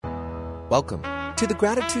Welcome to the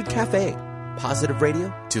Gratitude Cafe, positive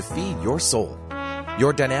radio to feed your soul.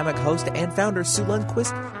 Your dynamic host and founder, Sue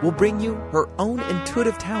Lundquist, will bring you her own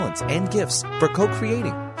intuitive talents and gifts for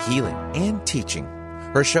co-creating, healing, and teaching.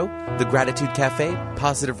 Her show, The Gratitude Cafe,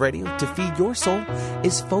 positive radio to feed your soul,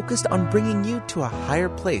 is focused on bringing you to a higher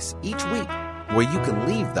place each week where you can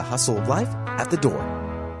leave the hustle of life at the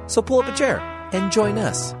door. So pull up a chair and join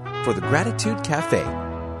us for The Gratitude Cafe,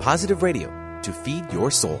 positive radio to feed your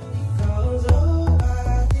soul.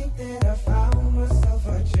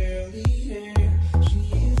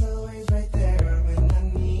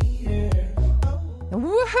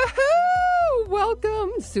 Woohoo!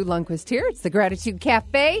 Welcome. Sue Lundquist here. It's the Gratitude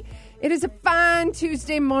Cafe. It is a fine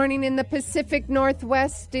Tuesday morning in the Pacific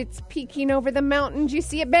Northwest. It's peeking over the mountains. You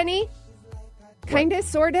see it, Benny? Kinda,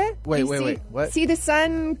 sorta. Wait. What? See the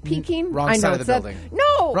sun peeking? Wrong side of the building.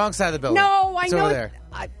 No. Wrong side of the building. No, I it's know. Over there.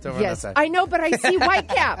 It's over on yes, that side. I know, but I see white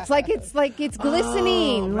caps. Like it's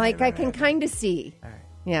glistening. I can kind of see. All right.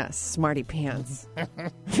 Yes, smarty pants. Right?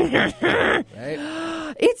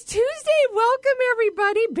 It's Tuesday. Welcome,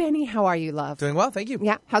 everybody. Benny, how are you, love? Doing well, thank you.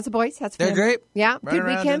 Yeah. How's the boys? How's the They're family? great. Yeah. Running Good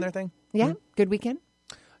around weekend. doing their thing. Yeah. Good weekend.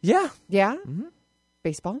 Yeah. Yeah.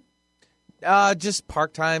 Baseball. Just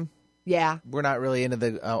park time. Yeah. We're not really into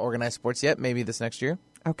the organized sports yet. Maybe this next year.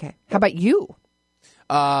 Okay. How about you?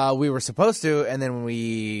 We were supposed to, and then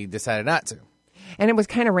we decided not to. And it was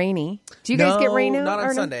kind of rainy. Do you guys get rain out? Not on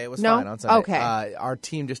or Sunday. It was no? fine on Sunday. Okay. Our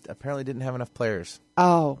team just apparently didn't have enough players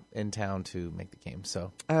in town to make the game.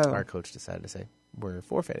 So our coach decided to say, we're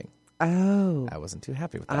forfeiting. Oh. I wasn't too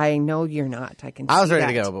happy with that. I know you're not. I can. I was see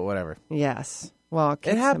ready that. to go, but whatever. Yes. Well,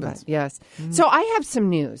 It happens. Yes. So I have some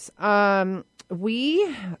news.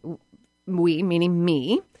 We, meaning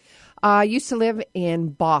me, used to live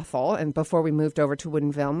in Bothell, and before we moved over to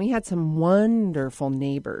Woodinville, and we had some wonderful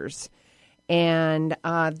neighbors. And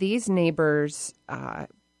these neighbors,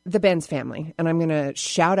 the Benz family, and I'm going to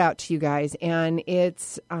shout out to you guys. And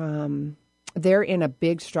it's they're in a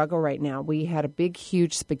big struggle right now. We had a big,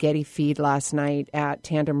 huge spaghetti feed last night at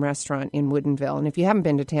Tandem Restaurant in Woodinville. And if you haven't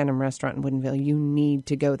been to Tandem Restaurant in Woodinville, you need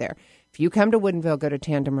to go there. If you come to Woodinville, go to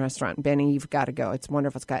Tandem Restaurant. Benny, you've got to go. It's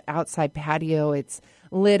wonderful. It's got outside patio. It's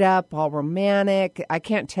lit up, all romantic. I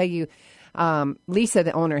can't tell you, Lisa,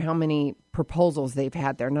 the owner, how many proposals they've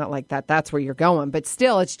had there. Not like that. That's where you're going. But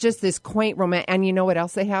still, it's just this quaint romantic. And you know what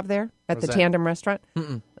else they have there at the Tandem Restaurant?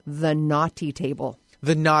 The naughty table.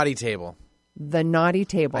 The naughty table. The naughty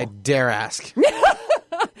table. I dare ask.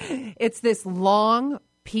 It's this long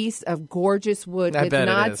piece of gorgeous wood I with bet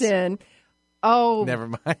it knots is. in. Oh, Never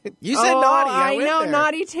mind. You said naughty. I went know, there.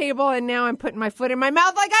 naughty table, and now I'm putting my foot in my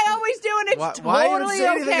mouth like I always do, and it's Why even totally say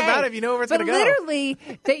anything okay. about it if you know where it's but going to go? literally,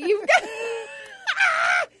 that you've got.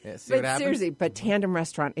 Yeah, see what But happens? seriously, but Tandem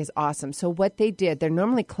Restaurant is awesome. So what they did, they're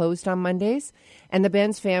normally closed on Mondays, and the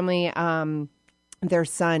Benz family, their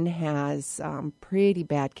son has pretty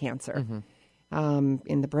bad cancer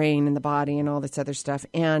in the brain and the body and all this other stuff.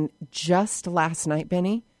 And just last night,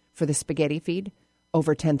 Benny, for the spaghetti feed,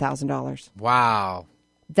 over $10,000. Wow.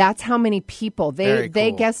 That's how many people Very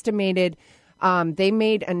they cool. guesstimated. They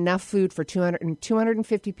made enough food for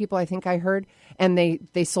 250 people, I think I heard, and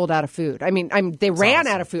they sold out of food. I mean, they ran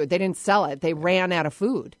awesome. out of food. They didn't sell it. They ran out of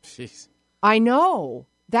food. Jeez. I know.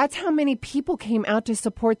 That's how many people came out to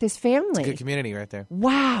support this family. Good community right there.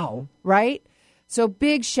 Wow. Right? So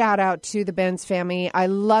big shout out to the Benz family. I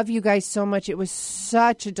love you guys so much. It was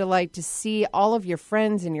such a delight to see all of your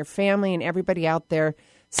friends and your family and everybody out there.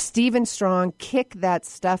 Stephen Strong, kick that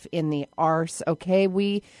stuff in the arse, okay?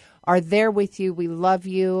 We are there with you. We love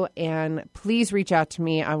you. And please reach out to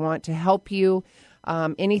me. I want to help you.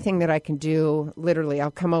 Anything that I can do, literally,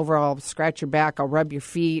 I'll come over, I'll scratch your back, I'll rub your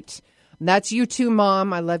feet. That's you too,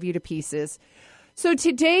 Mom. I love you to pieces. So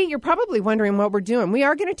today, you're probably wondering what we're doing. We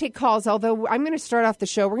are going to take calls, although I'm going to start off the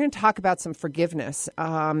show. We're going to talk about some forgiveness.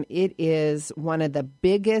 It is one of the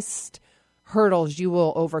biggest hurdles you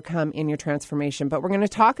will overcome in your transformation. But we're going to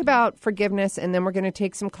talk about forgiveness, and then we're going to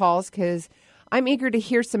take some calls because I'm eager to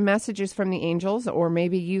hear some messages from the angels, or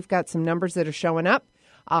maybe you've got some numbers that are showing up.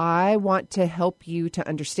 I want to help you to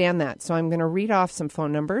understand that. So I'm going to read off some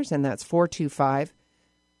phone numbers, and that's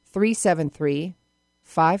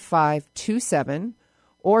 425-373-5527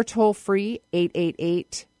 or toll free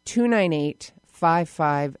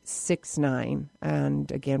 888-298-5569.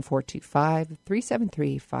 And again,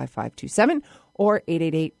 425-373-5527 or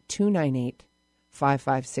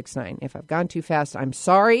 888-298-5569. If I've gone too fast, I'm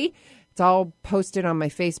sorry. It's all posted on my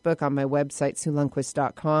Facebook, on my website,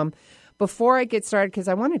 SueLundquist.com. Before I get started, because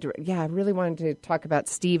I really wanted to talk about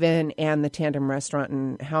Stephen and the Tandem Restaurant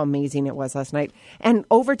and how amazing it was last night. And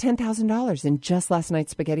over $10,000 in just last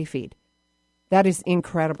night's spaghetti feed. That is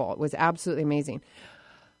incredible. It was absolutely amazing.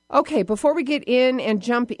 Okay, before we get in and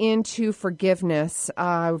jump into forgiveness,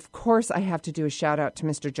 of course, I have to do a shout out to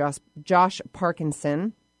Mr. Josh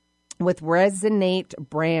Parkinson with Resonate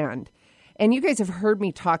Brand. And you guys have heard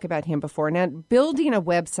me talk about him before. Now, building a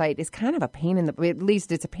website is kind of a pain in the, at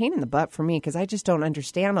least it's a pain in the butt for me because I just don't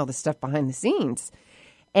understand all the stuff behind the scenes.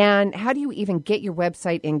 And how do you even get your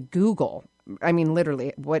website in Google? I mean,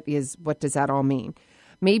 literally, what does that all mean?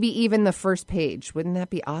 Maybe even the first page. Wouldn't that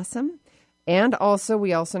be awesome? And also,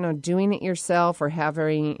 we also know doing it yourself or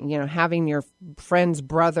having your friend's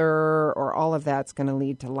brother or all of that's going to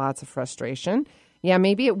lead to lots of frustration. Yeah,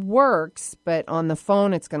 maybe it works, but on the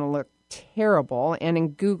phone, it's going to look terrible. And in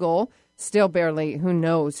Google, still barely, who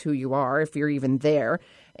knows who you are if you're even there.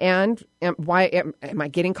 And why am I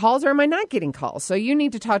getting calls or am I not getting calls? So you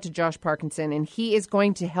need to talk to Josh Parkinson, and he is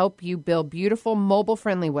going to help you build beautiful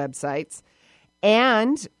mobile-friendly websites.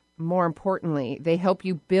 And more importantly, they help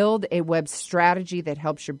you build a web strategy that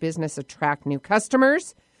helps your business attract new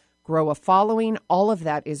customers, grow a following. All of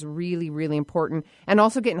that is really, really important. And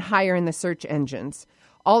also getting higher in the search engines.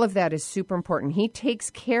 All of that is super important. He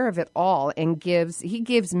takes care of it all and he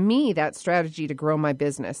gives me that strategy to grow my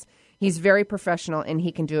business. He's very professional and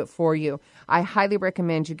he can do it for you. I highly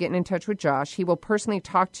recommend you getting in touch with Josh. He will personally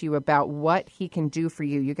talk to you about what he can do for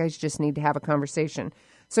you. You guys just need to have a conversation.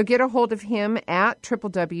 So get a hold of him at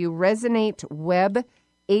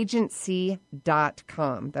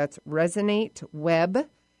www.resonatewebagency.com. That's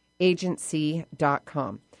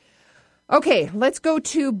resonatewebagency.com. Okay, let's go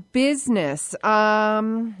to business.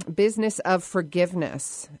 Business of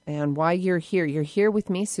forgiveness and why you're here. You're here with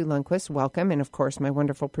me, Sue Lundquist. Welcome. And, of course, my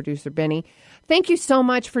wonderful producer, Benny. Thank you so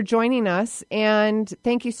much for joining us. And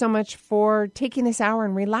thank you so much for taking this hour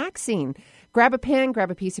and relaxing. Grab a pen,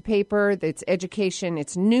 grab a piece of paper. It's education.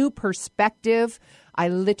 It's new perspective. I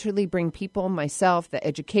literally bring people, myself, the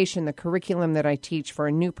education, the curriculum that I teach for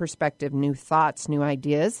a new perspective, new thoughts, new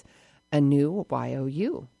ideas, a new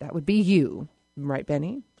YOU. That would be you. Right,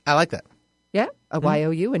 Benny? I like that. Yeah? A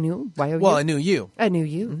YOU, a new YOU? Well, a new you. A new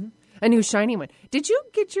you. Mm-hmm. A new shiny one. Did you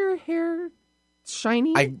get your hair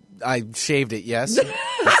shiny? I shaved it, yes.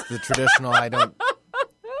 It's the traditional, I don't...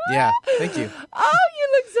 Yeah, thank you. Oh, you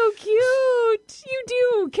look so cute. You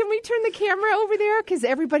do. Can we turn the camera over there? Because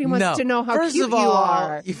everybody wants to know how First cute of all, you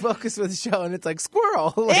are. You focus with the show and it's like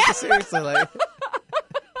squirrel. Like, seriously, like...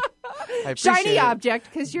 Shiny object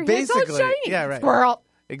because your hair's all shiny. Yeah, right. Squirrel.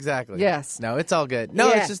 Exactly. Yes. No, it's all good. No,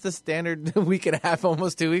 It's just the standard week and a half,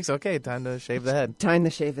 almost 2 weeks. Okay, time to shave the head. Time to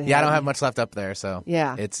shave the head. Yeah, I don't have much left up there, so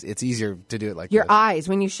yeah, it's easier to do it like your this. eyes.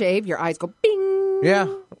 When you shave, your eyes go bing. Yeah.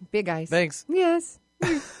 Big eyes. Thanks. Yes.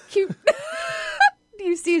 Cute. Do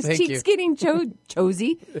you see his cheeks getting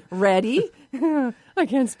chozy? Ready? I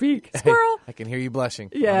can't speak. Squirrel. I can hear you blushing.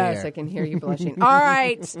 Yes, I can hear you blushing. All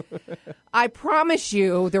right. I promise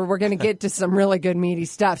you that we're going to get to some really good meaty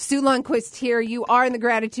stuff. Sue Lundquist here. You are in the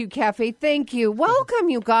Gratitude Cafe. Thank you. Welcome,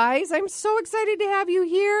 you guys. I'm so excited to have you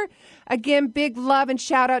here. Again, big love and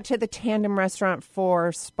shout out to the Tandem Restaurant for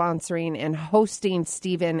sponsoring and hosting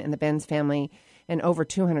Stephen and the Benz family and over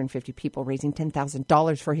 250 people raising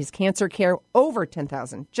 $10,000 for his cancer care. Over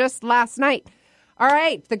 $10,000 just last night. All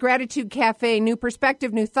right, the Gratitude Cafe, new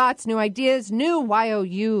perspective, new thoughts, new ideas, new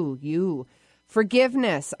YOU.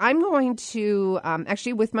 Forgiveness. I'm going to,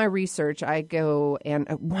 actually with my research, I go and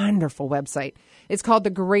a wonderful website. It's called The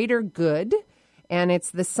Greater Good, and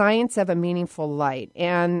it's the science of a meaningful light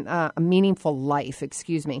and a meaningful life,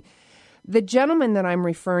 excuse me. The gentleman that I'm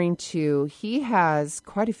referring to, he has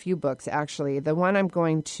quite a few books, actually. The one I'm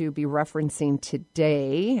going to be referencing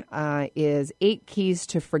today is 8 Keys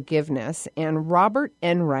to Forgiveness. And Robert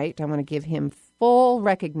Enright, I want to give him full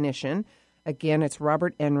recognition. Again, it's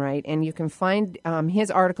Robert Enright. And you can find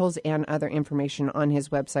his articles and other information on his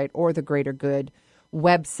website or the Greater Good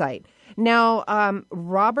website. Now,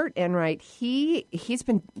 Robert Enright, he's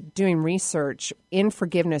been doing research in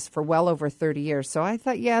forgiveness for well over 30 years. So I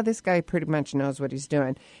thought, yeah, this guy pretty much knows what he's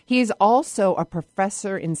doing. He's also a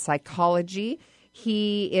professor in psychology.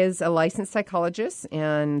 He is a licensed psychologist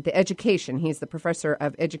and he's the professor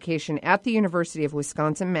of education at the University of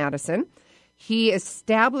Wisconsin-Madison. He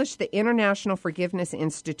established the International Forgiveness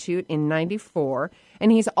Institute in 1994,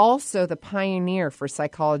 and he's also the pioneer for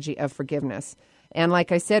psychology of forgiveness. And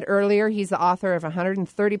like I said earlier, he's the author of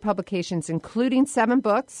 130 publications, including 7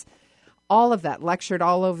 books, all of that lectured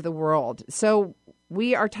all over the world. So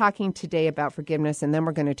we are talking today about forgiveness, and then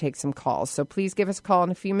we're going to take some calls. So please give us a call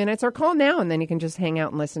in a few minutes or call now, and then you can just hang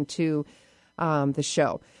out and listen to the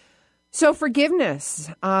show. So forgiveness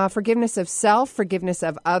of self, forgiveness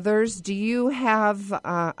of others. Do you have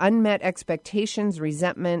unmet expectations,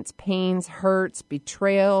 resentments, pains, hurts,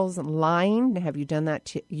 betrayals, lying? Have you done that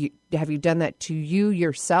to you? Have you done that to you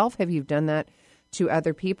yourself? Have you done that to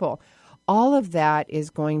other people? All of that is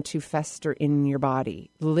going to fester in your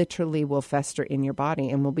body, literally will fester in your body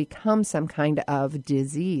and will become some kind of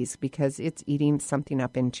disease because it's eating something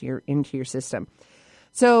up into your system.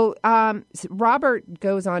 So Robert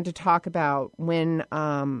goes on to talk about when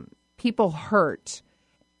people hurt,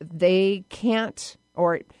 they can't,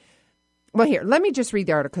 here, let me just read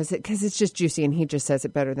the article because it's just juicy and he just says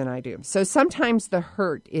it better than I do. So sometimes the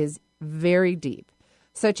hurt is very deep,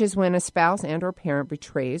 such as when a spouse and or parent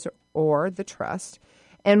betrays or the trust,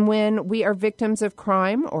 and when we are victims of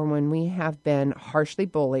crime or when we have been harshly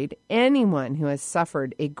bullied. Anyone who has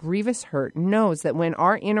suffered a grievous hurt knows that when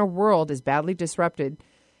our inner world is badly disrupted,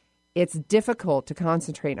 it's difficult to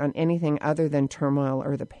concentrate on anything other than turmoil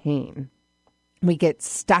or the pain. We get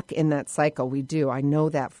stuck in that cycle. We do. I know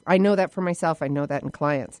that. I know that for myself. I know that in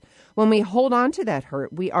clients. When we hold on to that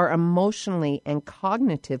hurt, we are emotionally and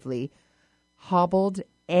cognitively hobbled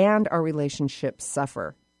and our relationships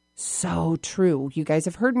suffer. So true. You guys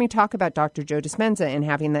have heard me talk about Dr. Joe Dispenza and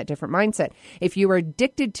having that different mindset. If you are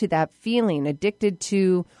addicted to that feeling, addicted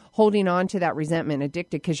to holding on to that resentment,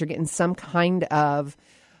 addicted because you're getting some kind of,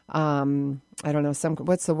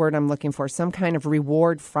 what's the word I'm looking for? Some kind of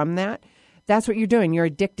reward from that. That's what you're doing. You're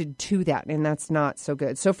addicted to that, and that's not so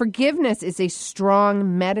good. So forgiveness is a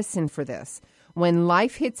strong medicine for this. When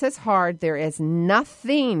life hits us hard, there is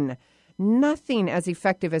nothing as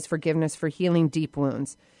effective as forgiveness for healing deep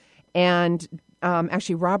wounds. And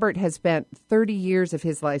actually, Robert has spent 30 years of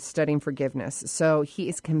his life studying forgiveness, so he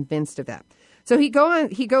is convinced of that. So he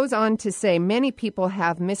goes on to say many people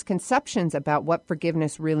have misconceptions about what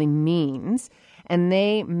forgiveness really means, and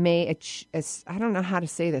they may, I don't know how to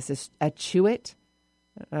say this, eschew it.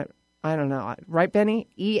 I don't know. Right, Benny?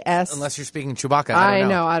 E-S. Unless you're speaking Chewbacca. I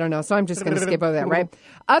don't know. So I'm just going to skip over that, right?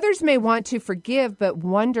 Others may want to forgive, but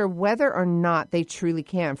wonder whether or not they truly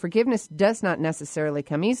can. Forgiveness does not necessarily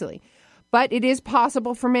come easily, but it is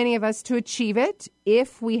possible for many of us to achieve it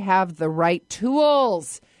if we have the right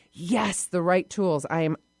tools. Yes, the right tools. I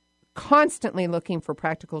am constantly looking for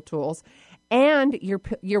practical tools, and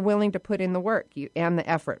you're willing to put in the work and the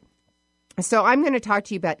effort. So I'm going to talk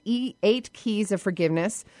to you about 8 Keys of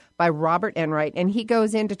Forgiveness by Robert Enright, and he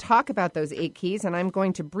goes in to talk about those 8 keys, and I'm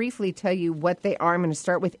going to briefly tell you what they are. I'm going to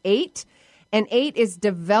start with 8, and 8 is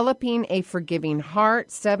developing a forgiving heart.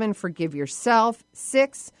 7, forgive yourself.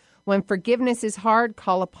 6, when forgiveness is hard,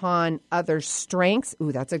 call upon others' strengths.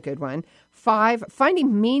 Ooh, that's a good one. 5,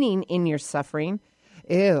 finding meaning in your suffering.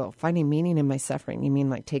 Ew, finding meaning in my suffering. You mean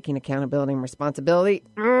like taking accountability and responsibility?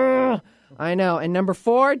 I know. And number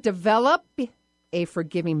 4, develop a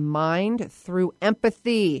forgiving mind through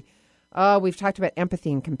empathy. We've talked about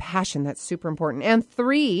empathy and compassion. That's super important. And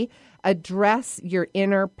 3, address your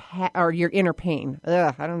inner pain.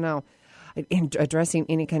 I don't know. Addressing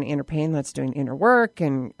any kind of inner pain, that's doing inner work.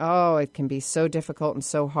 And, it can be so difficult and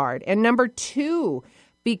so hard. And number 2,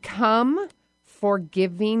 become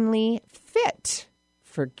forgivingly fit.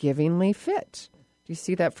 Forgivingly fit. Do you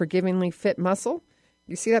see that forgivingly fit muscle?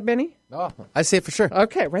 You see that, Benny? Oh, I see it for sure.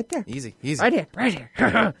 Okay, right there. Easy. Right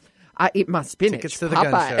here. I eat my spinach. Tickets to the gun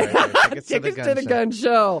show. Right there. Tickets to the gun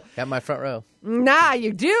show. Got my front row. Nah,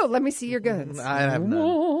 you do. Let me see your guns. I have none.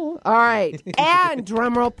 All right. And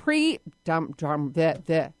drum roll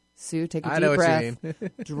Sue, take a deep breath. What you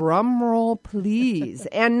mean. Drum roll, please.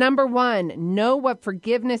 And number 1, know what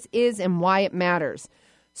forgiveness is and why it matters.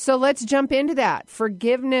 So let's jump into that.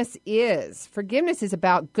 Forgiveness is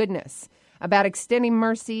about goodness, about extending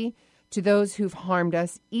mercy to those who've harmed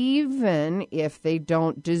us, even if they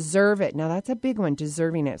don't deserve it. Now, that's a big one,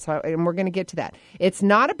 deserving it. And we're going to get to that. It's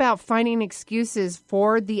not about finding excuses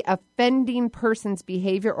for the offending person's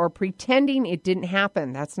behavior or pretending it didn't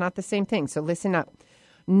happen. That's not the same thing. So listen up.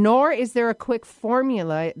 Nor is there a quick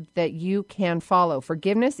formula that you can follow.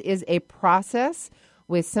 Forgiveness is a process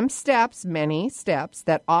with some steps, many steps,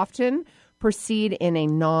 that often proceed in a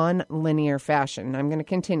non-linear fashion. I'm going to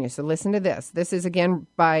continue. So listen to this. This is, again,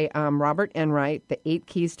 by Robert Enright, The 8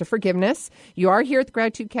 Keys to Forgiveness. You are here at the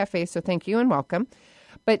Gratitude Cafe, so thank you and welcome.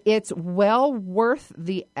 But it's well worth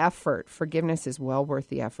the effort. Forgiveness is well worth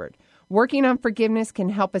the effort. Working on forgiveness can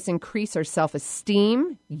help us increase our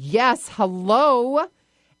self-esteem. Yes, hello.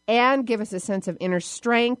 And give us a sense of inner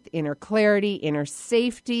strength, inner clarity, inner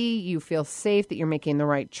safety. You feel safe that you're making the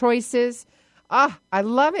right choices. I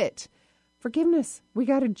love it. Forgiveness. We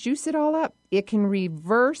got to juice it all up. It can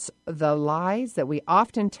reverse the lies that we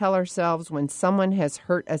often tell ourselves when someone has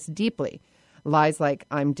hurt us deeply. Lies like,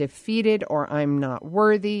 I'm defeated or I'm not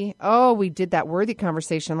worthy. Oh, we did that worthy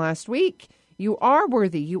conversation last week. You are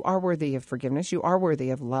worthy. You are worthy of forgiveness. You are worthy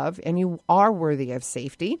of love, and you are worthy of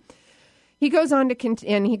safety. He goes on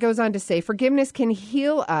to say, forgiveness can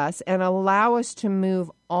heal us and allow us to move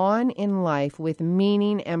on in life with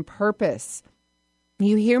meaning and purpose.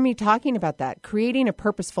 You hear me talking about that, creating a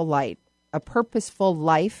purposeful life,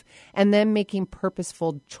 and then making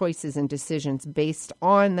purposeful choices and decisions based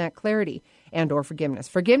on that clarity and or forgiveness.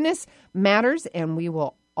 Forgiveness matters, and we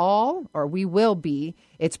will be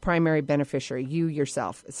its primary beneficiary, you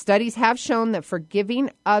yourself. Studies have shown that forgiving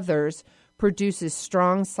others produces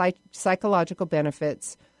strong psychological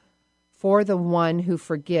benefits for the one who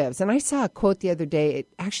forgives. And I saw a quote the other day.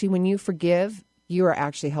 Actually, when you forgive, you are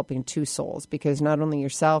actually helping two souls, because not only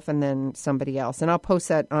yourself and then somebody else. And I'll post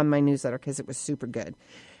that on my newsletter because it was super good.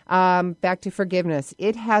 Back to forgiveness.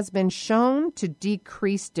 It has been shown to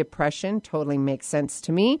decrease depression. Totally makes sense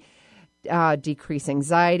to me. Decrease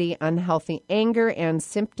anxiety, unhealthy anger, and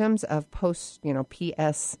symptoms of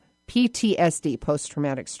PTSD,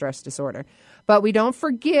 post-traumatic stress disorder. But we don't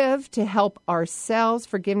forgive to help ourselves.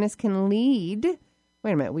 Forgiveness can lead...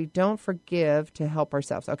 Wait a minute. We don't forgive to help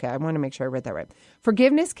ourselves. Okay, I want to make sure I read that right.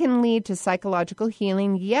 Forgiveness can lead to psychological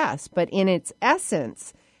healing, yes, but in its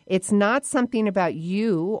essence, it's not something about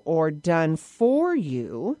you or done for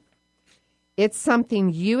you. It's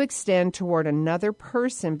something you extend toward another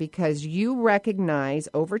person because you recognize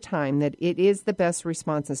over time that it is the best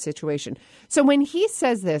response in the situation. So when he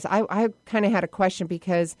says this, I kind of had a question,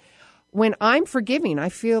 because when I'm forgiving, I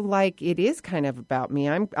feel like it is kind of about me.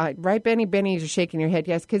 Right, Benny? Benny, you're shaking your head.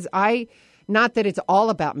 Yes, because not that it's all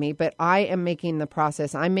about me, but I am making the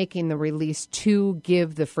process. I'm making the release to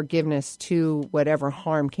give the forgiveness to whatever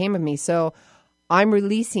harm came of me. So I'm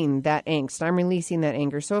releasing that angst. I'm releasing that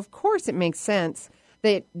anger. So of course it makes sense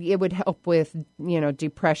that it would help with,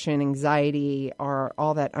 depression, anxiety, or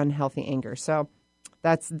all that unhealthy anger. So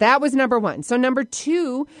that was number one. So number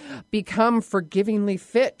two, become forgivingly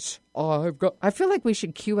fit. I feel like we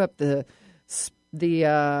should cue up the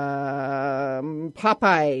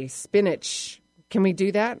Popeye spinach. Can we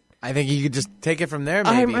do that? I think you could just take it from there,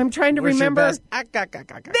 maybe. I'm trying to remember.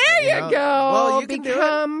 There you go. Well, you can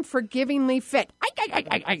become forgivingly fit.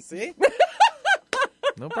 See?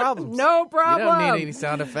 No problem. No problem. You don't need any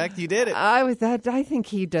sound effect. You did it. I think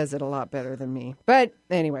he does it a lot better than me. But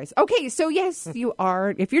anyways. Okay, so yes, you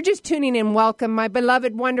are. If you're just tuning in, welcome, my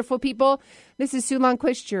beloved, wonderful people. This is Sue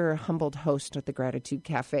Lundquist, your humbled host at the Gratitude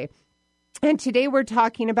Cafe. And today we're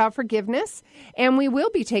talking about forgiveness. And we will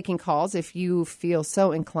be taking calls if you feel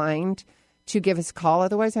so inclined to give us a call.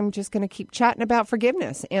 Otherwise, I'm just going to keep chatting about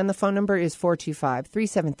forgiveness. And the phone number is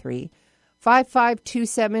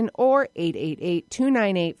 425-373-5527 or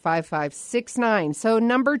 888-298-5569. So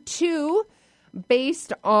number two,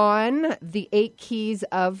 based on the 8 Keys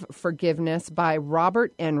of Forgiveness by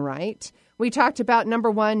Robert Enright. We talked about number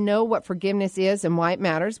one, know what forgiveness is and why it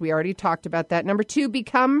matters. We already talked about that. Number two,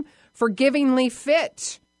 become forgivingly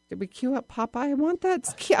fit. Did we cue up Popeye? I want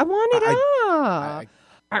that. I want it up.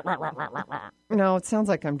 No, it sounds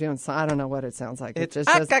like I'm doing. I don't know what it sounds like. It just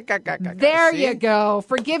says, there you go.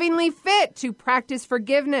 Forgivingly fit to practice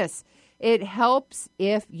forgiveness. It helps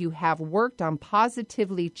if you have worked on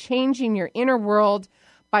positively changing your inner world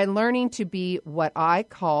by learning to be what I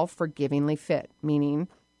call forgivingly fit, meaning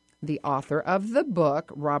the author of the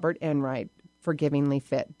book, Robert Enright, Forgivingly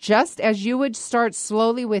Fit. Just as you would start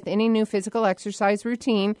slowly with any new physical exercise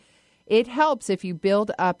routine, it helps if you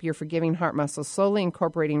build up your forgiving heart muscle, slowly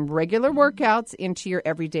incorporating regular workouts into your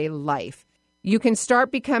everyday life. You can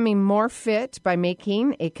start becoming more fit by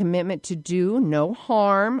making a commitment to do no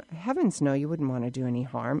harm. Heavens no, you wouldn't want to do any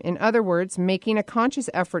harm. In other words, making a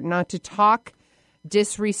conscious effort not to talk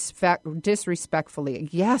disrespectfully.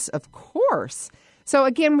 Yes, of course. So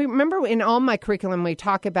again, remember in all my curriculum, we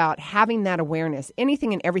talk about having that awareness.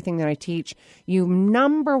 Anything and everything that I teach,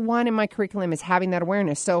 number one in my curriculum is having that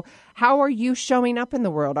awareness. So how are you showing up in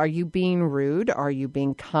the world? Are you being rude? Are you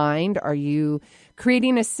being kind? Are you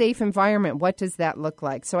creating a safe environment? What does that look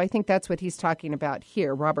like? So I think that's what he's talking about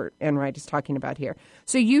here. Robert Enright is talking about here.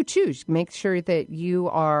 So you choose. Make sure that you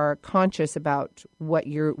are conscious about what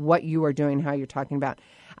you are doing, how you're talking about.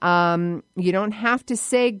 You don't have to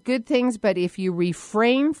say good things, but if you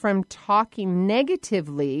refrain from talking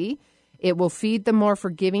negatively, it will feed the more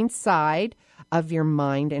forgiving side of your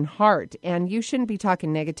mind and heart. And you shouldn't be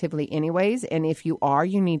talking negatively anyways. And if you are,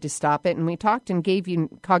 you need to stop it. And we talked and gave you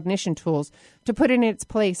cognition tools to put it in its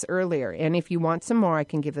place earlier. And if you want some more, I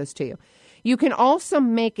can give those to you. You can also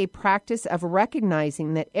make a practice of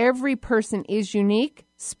recognizing that every person is unique,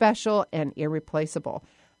 special, and irreplaceable.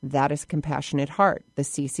 That is compassionate heart, the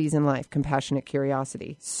CC's in life, compassionate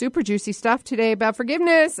curiosity. Super juicy stuff today about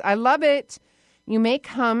forgiveness. I love it. You may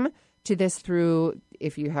come to this through,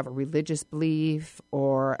 if you have a religious belief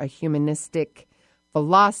or a humanistic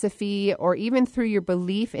philosophy, or even through your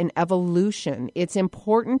belief in evolution. It's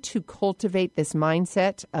important to cultivate this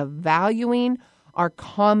mindset of valuing our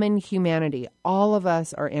common humanity. All of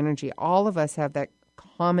us are energy. All of us have that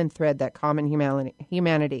common thread, that common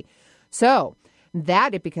humanity. So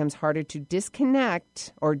that it becomes harder to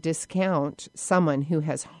disconnect or discount someone who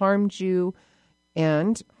has harmed you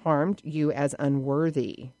and harmed you as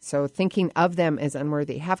unworthy. So thinking of them as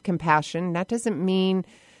unworthy. Have compassion. That doesn't mean...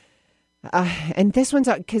 and this one's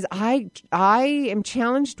because I am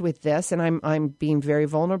challenged with this, and I'm being very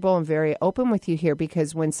vulnerable and very open with you here,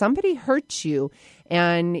 because when somebody hurts you,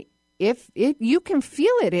 and if you can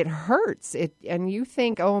feel it, it hurts it, and you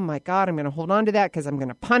think, oh my God, I'm going to hold on to that because I'm going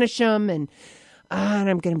to punish them, and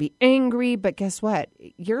I'm going to be angry. But guess what?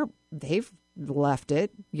 They've left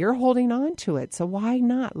it. You're holding on to it. So why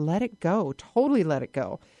not let it go? Totally let it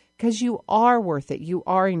go, because you are worth it. You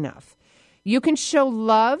are enough. You can show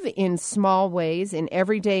love in small ways, in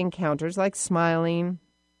everyday encounters, like smiling.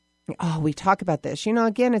 Oh, we talk about this.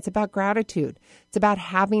 Again, it's about gratitude. It's about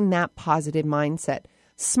having that positive mindset.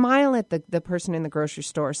 Smile at the person in the grocery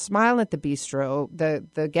store. Smile at the bistro,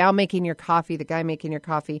 the gal making your coffee, the guy making your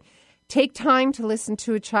coffee. Take time to listen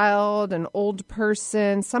to a child, an old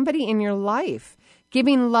person, somebody in your life.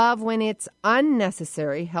 Giving love when it's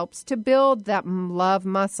unnecessary helps to build that love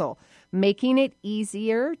muscle, making it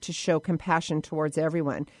easier to show compassion towards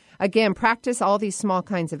everyone. Again, practice all these small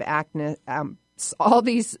kinds of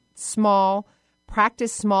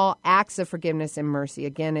practice small acts of forgiveness and mercy.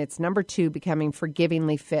 Again, it's number 2, becoming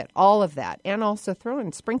forgivingly fit. All of that. And also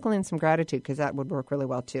sprinkle in some gratitude, because that would work really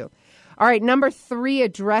well too. All right, number 3,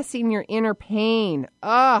 addressing your inner pain.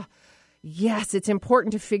 Yes, it's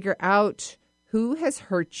important to figure out who has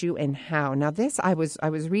hurt you and how. Now this, I was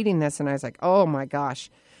reading this and I was like, oh my gosh.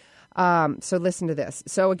 So listen to this.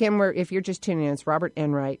 So again, if you're just tuning in, it's Robert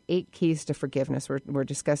Enright, 8 Keys to Forgiveness. We're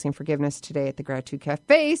discussing forgiveness today at the Gratitude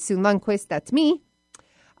Cafe. Sue Lundquist, that's me.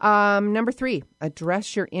 Number 3,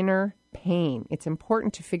 address your inner pain. It's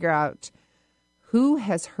important to figure out who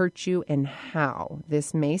has hurt you and how.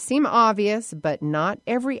 This may seem obvious, but not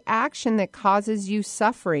every action that causes you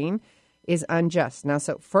suffering is unjust. Now,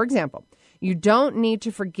 so for example, you don't need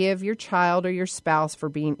to forgive your child or your spouse for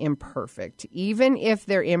being imperfect, even if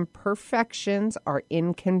their imperfections are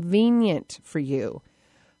inconvenient for you.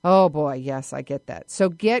 Oh boy, yes, I get that. So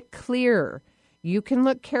get clear. You can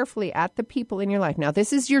look carefully at the people in your life. Now,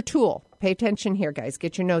 this is your tool. Pay attention here, guys.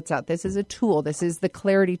 Get your notes out. This is a tool. This is the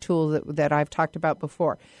clarity tool that I've talked about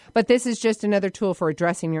before. But this is just another tool for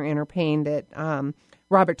addressing your inner pain that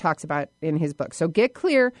Robert talks about in his book. So get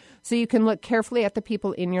clear so you can look carefully at the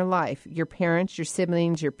people in your life, your parents, your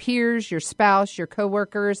siblings, your peers, your spouse, your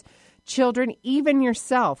coworkers, children, even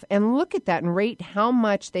yourself, and look at that and rate how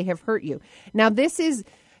much they have hurt you. Now,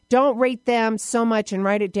 don't rate them so much and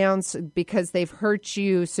write it down because they've hurt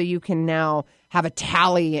you so you can now have a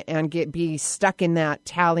tally and be stuck in that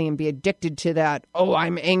tally and be addicted to that, oh,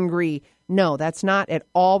 I'm angry. No, that's not at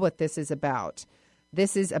all what this is about.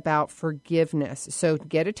 This is about forgiveness. So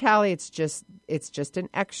get a tally. It's just an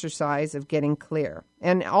exercise of getting clear.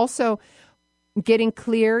 And also, getting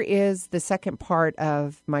clear is the second part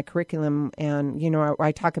of my curriculum. And,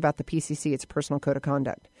 I talk about the PCC. It's Personal Code of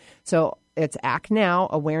Conduct. So it's act now,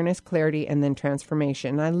 awareness, clarity, and then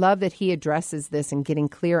transformation. And I love that he addresses this and getting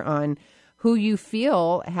clear on who you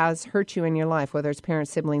feel has hurt you in your life, whether it's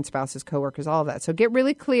parents, siblings, spouses, coworkers, all of that. So get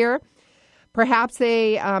really clear. Perhaps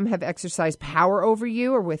they have exercised power over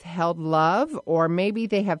you or withheld love, or maybe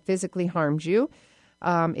they have physically harmed you.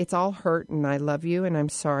 It's all hurt, and I love you, and I'm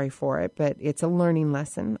sorry for it, but it's a learning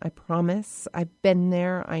lesson, I promise. I've been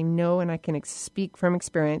there, I know, and I can speak from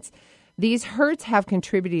experience. These hurts have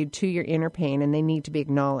contributed to your inner pain, and they need to be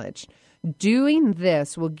acknowledged. Doing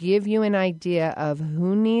this will give you an idea of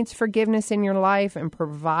who needs forgiveness in your life and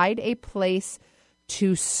provide a place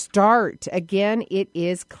to start. Again, it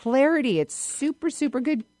is clarity. It's super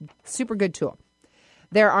good tool.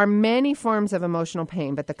 There are many forms of emotional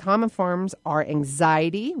pain, but the common forms are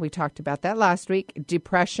anxiety. We talked about that last week.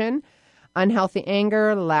 Depression, unhealthy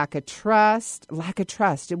anger, lack of trust,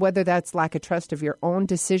 whether that's lack of trust of your own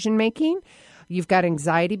decision making. You've got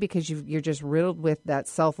anxiety because you're just riddled with that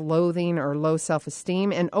self-loathing or low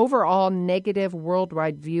self-esteem, and overall negative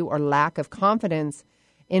worldwide view or lack of confidence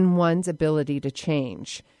in one's ability to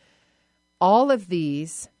change. All of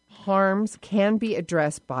these harms can be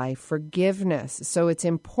addressed by forgiveness. So it's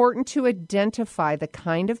important to identify the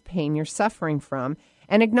kind of pain you're suffering from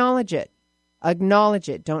and acknowledge it. Acknowledge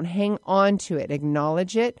it. Don't hang on to it.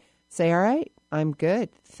 Acknowledge it. Say, all right, I'm good.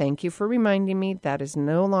 Thank you for reminding me that is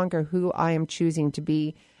no longer who I am choosing to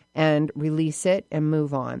be, and release it and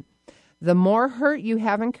move on. The more hurt you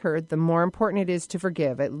have incurred, the more important it is to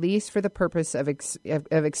forgive, at least for the purpose of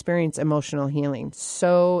experience emotional healing.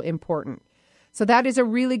 So important. So that is a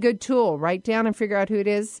really good tool. Write down and figure out who it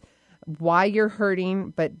is, why you're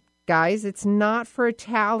hurting. But guys, it's not for a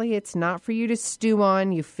tally. It's not for you to stew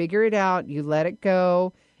on. You figure it out. You let it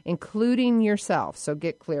go, including yourself. So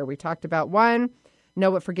get clear. We talked about 1,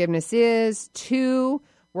 know what forgiveness is. 2,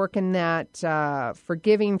 working that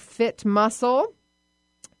forgiving fit muscle.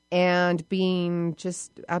 And being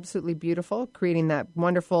just absolutely beautiful, creating that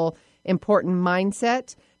wonderful, important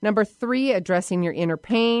mindset. Number 3, addressing your inner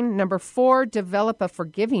pain. Number 4, develop a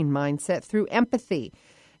forgiving mindset through empathy.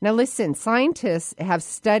 Now listen, scientists have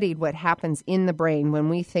studied what happens in the brain when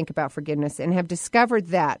we think about forgiveness and have discovered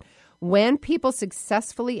that when people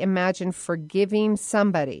successfully imagine forgiving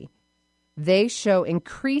somebody, they show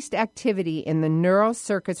increased activity in the neural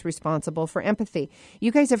circuits responsible for empathy. You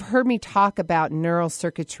guys have heard me talk about neural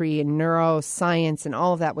circuitry and neuroscience and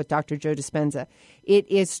all of that with Dr. Joe Dispenza. It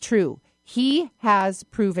is true. He has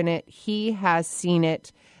proven it. He has seen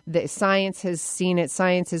it. The science has seen it.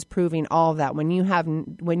 Science is proving all of that. When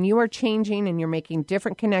you are changing and you're making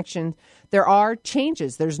different connections, there are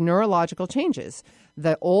changes. There's neurological changes.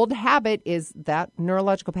 The old habit is that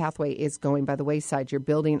neurological pathway is going by the wayside. You're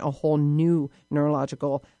building a whole new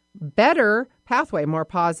neurological, better pathway, more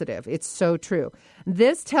positive. It's so true.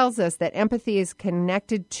 This tells us that empathy is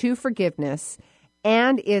connected to forgiveness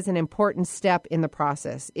and is an important step in the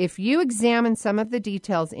process. If you examine some of the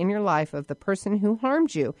details in your life of the person who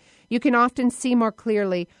harmed you, you can often see more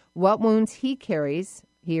clearly what wounds he carries,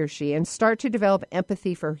 he or she, and start to develop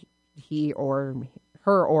empathy for he or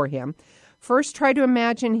her or him. First, try to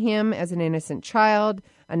imagine him as an innocent child.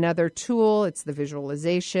 Another tool, it's the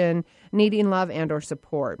visualization, needing love and or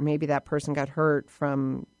support. Maybe that person got hurt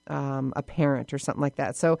from a parent or something like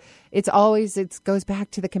that. So it goes back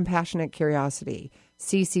to the compassionate curiosity.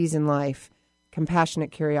 CC's in life,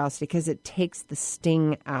 compassionate curiosity, because it takes the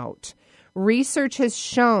sting out. Research has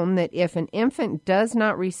shown that if an infant does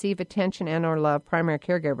not receive attention and or love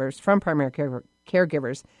from primary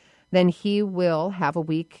caregivers, then he will have a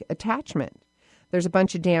weak attachment. There's a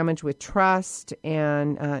bunch of damage with trust,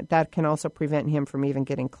 and that can also prevent him from even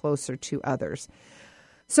getting closer to others.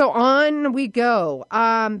 So on we go.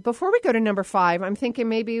 Before we go to number 5, I'm thinking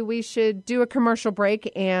maybe we should do a commercial break,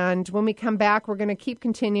 and when we come back, we're going to keep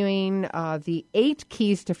continuing the 8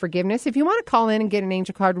 keys to forgiveness. If you want to call in and get an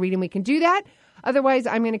angel card reading, we can do that. Otherwise,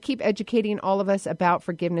 I'm going to keep educating all of us about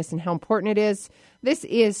forgiveness and how important it is. This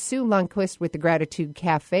is Sue Lundquist with the Gratitude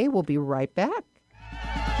Cafe. We'll be right back.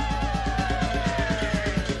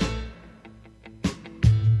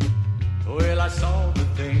 Well, I saw the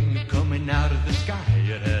thing coming out of the sky.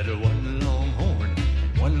 It had one long horn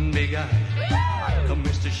and one big eye. I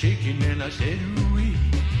commenced to shaking and I said, ooh-wee.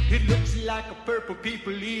 It looks like a purple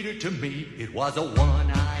people eater to me. It was a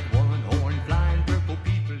one-eyed, one-horned, flying purple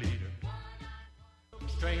people eater.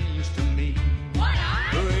 Strange to me.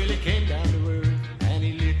 Well, he came down to earth and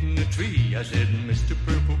he lit in a tree. I said, Mr.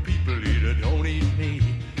 Purple People Eater, don't eat me.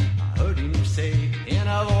 I heard him say in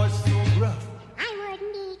a voice so gruff, I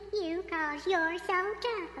wouldn't eat you 'cause you're so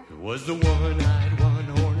tough. it was the one-eyed,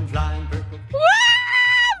 one-horned, flying purple people.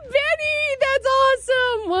 Benny, that's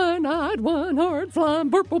awesome. One-eyed, one-horned,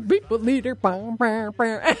 flying purple people eater. Now,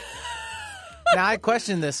 I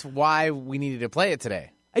question this, why we needed to play it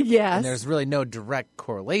today. Yes. And there's really no direct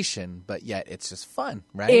correlation, but yet it's just fun,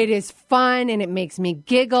 right? It is fun, and it makes me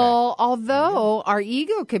giggle, although our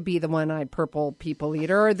ego could be the one-eyed purple people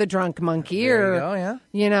eater or the drunk monkey There you go, yeah.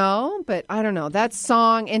 You know, but I don't know. That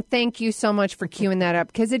song, and thank you so much for queuing that up,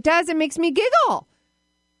 because it makes me giggle.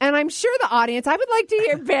 And I'm sure the audience, I would like to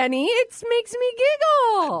hear Benny. It makes me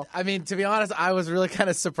giggle. I mean, to be honest, I was really kind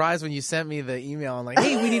of surprised when you sent me the email and like,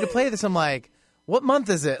 hey, we need to play this. I'm like, what month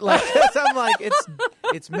is it? Like, I'm like,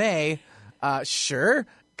 it's May. Sure,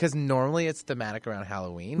 because normally it's thematic around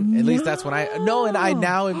Halloween. At least that's when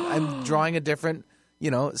I'm drawing a different,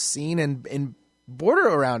 scene and border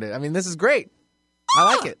around it. I mean, this is great.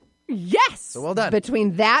 I like it. Yes. So well done.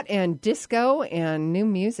 Between that and disco and new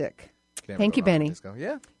music. Thank you, Benny. Disco.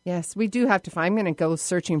 Yeah. Yes, we do have to find. I'm going to go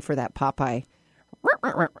searching for that Popeye.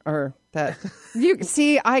 Or that. You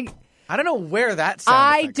see, I don't know where that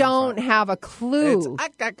sound effect don't comes have a clue.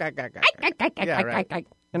 from. Yeah, right.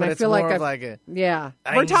 And but I it's feel like more of I've, like a yeah,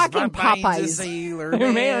 we're talking Popeyes. Sailor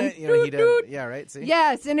Man. man. You know, he does, yeah, right. See?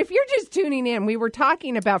 Yes, and if you're just tuning in, we were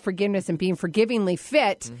talking about forgiveness and being forgivingly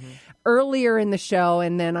fit earlier in the show,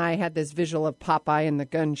 and then I had this visual of Popeye and the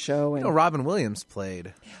gun show. And You know, Robin Williams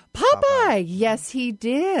played Popeye, yes, he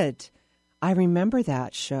did. I remember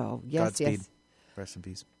that show. Yes, Godspeed. yes. Rest in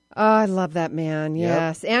peace. Oh, I love that man.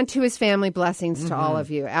 Yes. And to his family, blessings to all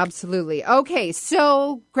of you. Absolutely. Okay.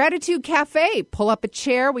 So, Gratitude Cafe, pull up a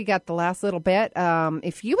chair. We got the last little bit.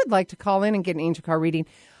 If you would like to call in and get an angel card reading,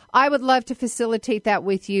 I would love to facilitate that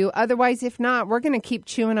with you. Otherwise, if not, we're going to keep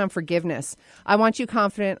chewing on forgiveness. I want you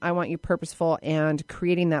confident. I want you purposeful and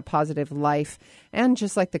creating that positive life. And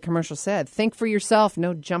just like the commercial said, think for yourself.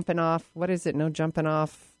 No jumping off. What is it? No jumping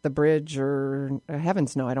off the bridge or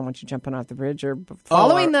heavens no, I don't want you jumping off the bridge or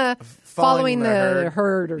following the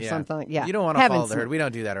herd or something. Yeah. You don't want to follow the herd. We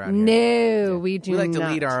don't do that around No, here. we do We like not.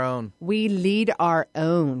 to lead our own. We lead our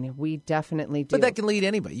own. We definitely do. But that can lead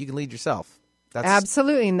anybody. You can lead yourself. That's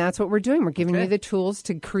Absolutely, and that's what we're doing. We're giving you the tools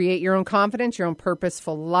to create your own confidence, your own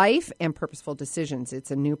purposeful life, and purposeful decisions. It's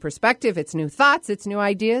a new perspective. It's new thoughts. It's new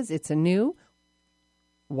ideas. It's a new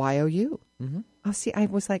YOU. Mm-hmm. Oh, see, I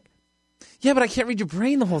was like, Yeah, but I can't read your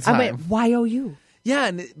brain the whole time. I went YOU.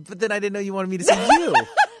 Yeah, but then I didn't know you wanted me to say you.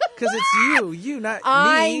 Because it's you, not me.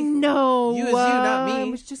 I know. You is you, not me. I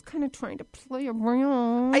was just kind of trying to play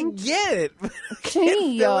around. I get it. but I Okay,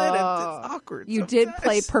 can't fill in it. It's awkward. You sometimes. did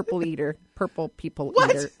play Purple Eater. Purple People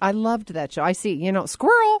Eater. I loved that show. I see.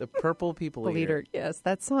 Squirrel. The Purple People Eater. Eater. Yes,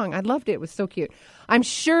 that song. I loved it. It was so cute. I'm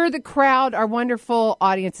sure the crowd, our wonderful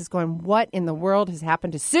audience, is going, what in the world has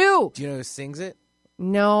happened to Sue? Do you know who sings it?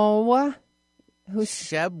 No.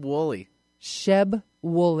 Sheb Woolley. Sheb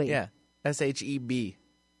Woolley. Yeah. Sheb.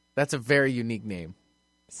 That's a very unique name.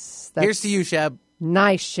 That's Here's to you, Sheb.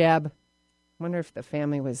 nice, Sheb. Wonder if the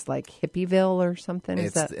family was like Hippieville or something. Is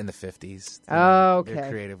It's that? in the 50s. Oh, okay. They're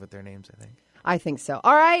creative with their names, I think. I think so.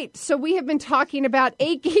 All right. So we have been talking about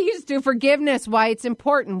 8 keys to forgiveness, why it's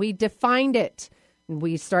important. We defined it.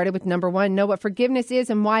 We started with number 1, know what forgiveness is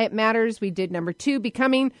and why it matters. We did number 2,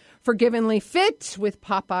 becoming forgivingly fit with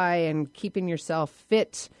Popeye and keeping yourself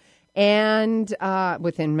fit. And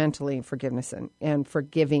within mentally forgiveness and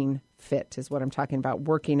forgiving fit is what I'm talking about.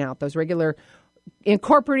 Working out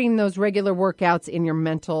incorporating those regular workouts in your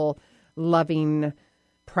mental loving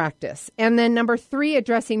practice. And then number 3,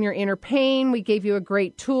 addressing your inner pain. We gave you a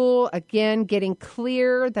great tool. Again, getting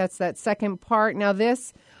clear. That's that second part. Now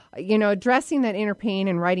this, addressing that inner pain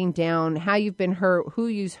and writing down how you've been hurt,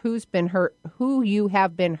 who's been hurt, who you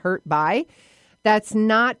have been hurt by. That's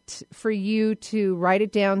not for you to write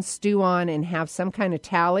it down, stew on, and have some kind of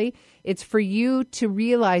tally. It's for you to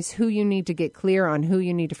realize who you need to get clear on, who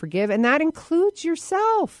you need to forgive, and that includes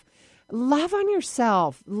yourself. Love on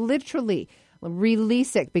yourself, literally.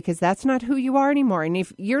 Release it, because that's not who you are anymore. And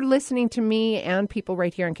if you're listening to me and people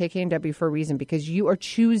right here on KKNW for a reason, because you are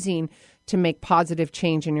choosing to make positive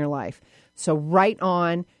change in your life. So right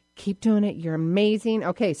on. Keep doing it. You're amazing.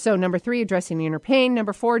 Okay, so number 3, addressing the inner pain.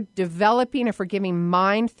 Number 4, developing a forgiving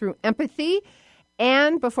mind through empathy.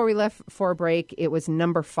 And before we left for a break, it was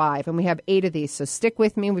number 5. And we have 8 of these, so stick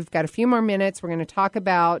with me. We've got a few more minutes. We're going to talk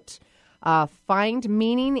about find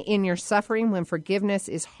meaning in your suffering. When forgiveness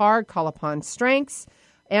is hard, call upon strengths.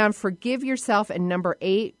 And forgive yourself. And number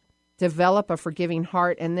 8, develop a forgiving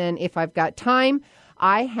heart. And then if I've got time,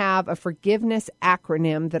 I have a forgiveness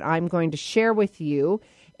acronym that I'm going to share with you.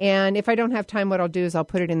 And if I don't have time, what I'll do is I'll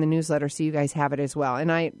put it in the newsletter so you guys have it as well.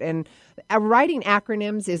 And writing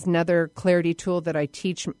acronyms is another clarity tool that I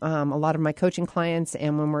teach a lot of my coaching clients.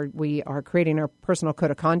 And when we are creating our personal code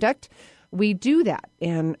of conduct, we do that.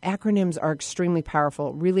 And acronyms are extremely powerful.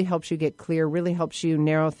 It really helps you get clear, really helps you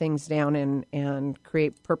narrow things down and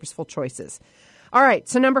create purposeful choices. All right,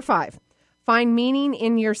 so number 5, find meaning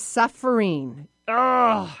in your suffering.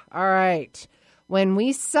 Oh, all right. When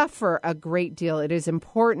we suffer a great deal, it is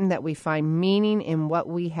important that we find meaning in what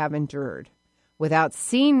we have endured. Without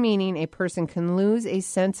seeing meaning, a person can lose a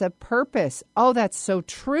sense of purpose. Oh, that's so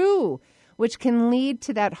true, which can lead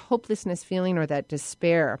to that hopelessness feeling or that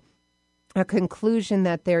despair, a conclusion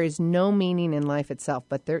that there is no meaning in life itself.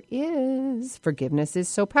 But there is. Forgiveness is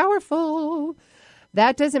so powerful.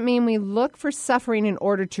 That doesn't mean we look for suffering in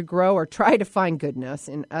order to grow or try to find goodness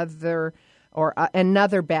in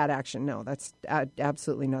another bad action. No, that's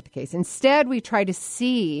absolutely not the case. Instead, we try to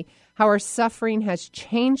see how our suffering has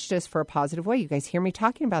changed us for a positive way. You guys hear me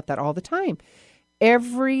talking about that all the time.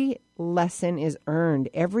 Every lesson is earned.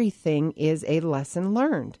 Everything is a lesson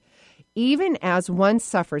learned. Even as one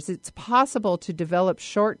suffers, it's possible to develop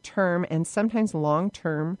short-term and sometimes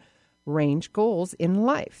long-term range goals in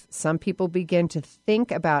life. Some people begin to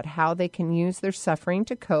think about how they can use their suffering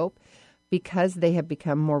to cope because they have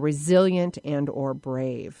become more resilient and or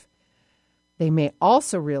brave. They may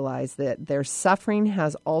also realize that their suffering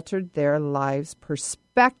has altered their lives'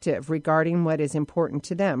 perspective regarding what is important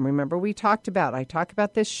to them. Remember, I talk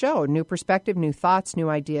about this show, new perspective, new thoughts, new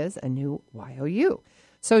ideas, a new YOU.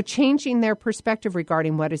 So changing their perspective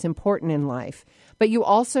regarding what is important in life. But you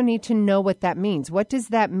also need to know what that means. What does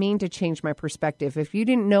that mean to change my perspective? If you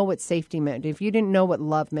didn't know what safety meant, if you didn't know what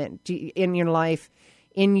love meant in your life,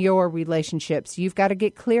 in your relationships, you've got to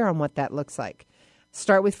get clear on what that looks like.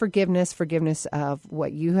 Start with forgiveness of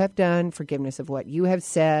what you have done, forgiveness of what you have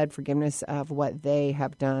said, forgiveness of what they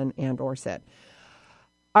have done and or said.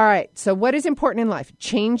 All right, so what is important in life?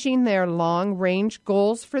 Changing their long-range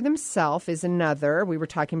goals for themselves is another. We were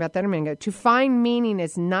talking about that a minute ago. To find meaning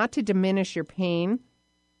is not to diminish your pain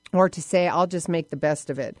or to say, I'll just make the best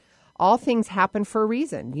of it. All things happen for a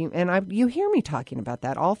reason. You hear me talking about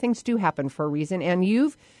that. All things do happen for a reason, and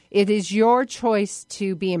it is your choice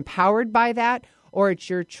to be empowered by that, or it's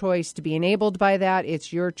your choice to be enabled by that.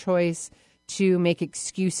 It's your choice to make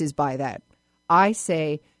excuses by that. I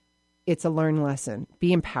say it's a learned lesson.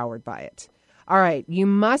 Be empowered by it. All right. You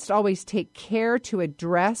must always take care to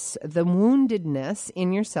address the woundedness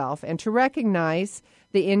in yourself and to recognize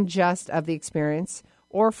the injustice of the experience,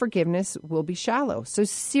 or forgiveness will be shallow. So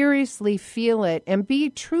seriously feel it and be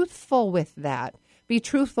truthful with that. Be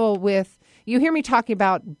truthful with, you hear me talking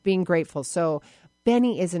about being grateful. So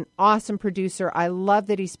Benny is an awesome producer. I love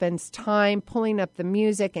that he spends time pulling up the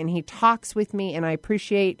music and he talks with me, and I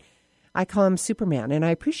call him Superman, and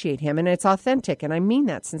I appreciate him, and it's authentic, and I mean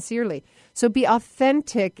that sincerely. So be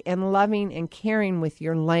authentic and loving and caring with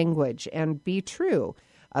your language and be true.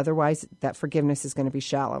 Otherwise, that forgiveness is going to be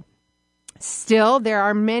shallow. Still, there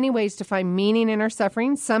are many ways to find meaning in our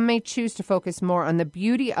suffering. Some may choose to focus more on the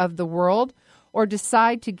beauty of the world or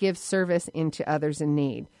decide to give service into others in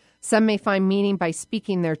need. Some may find meaning by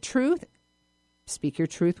speaking their truth. Speak your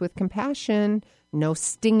truth with compassion. No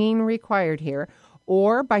stinging required here.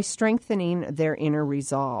 Or by strengthening their inner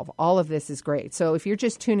resolve. All of this is great. So if you're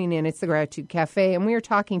just tuning in, it's the Gratitude Cafe, and we are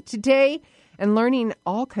talking today and learning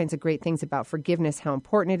all kinds of great things about forgiveness, how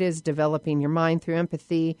important it is, developing your mind through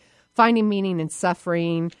empathy, finding meaning in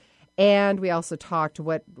suffering. And we also talked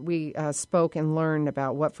spoke and learned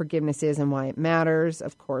about what forgiveness is and why it matters.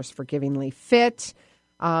 Of course, Forgivingly Fit.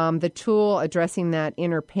 The tool addressing that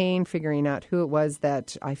inner pain, figuring out who it was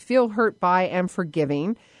that I feel hurt by and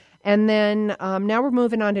forgiving. And then now we're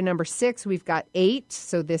moving on to number 6. We've got 8.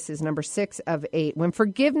 So this is number 6 of 8. When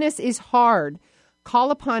forgiveness is hard,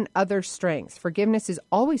 call upon other strengths. Forgiveness is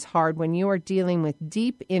always hard when you are dealing with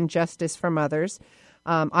deep injustice from others.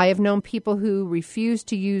 I have known people who refuse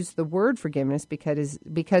to use the word forgiveness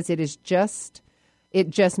because it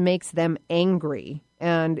just makes them angry.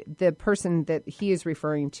 And the person that he is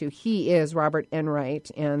referring to, he is Robert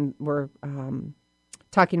Enright, and we're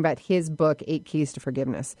talking about his book, 8 Keys to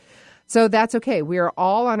Forgiveness. So that's okay. We are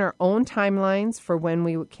all on our own timelines for when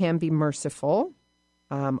we can be merciful.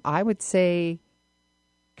 I would say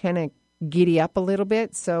kind of giddy up a little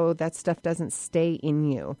bit so that stuff doesn't stay in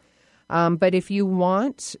you. But if you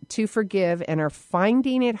want to forgive and are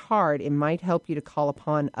finding it hard, it might help you to call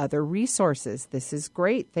upon other resources. This is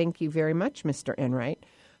great. Thank you very much, Mr. Enright.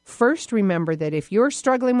 First, remember that if you're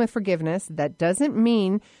struggling with forgiveness, that doesn't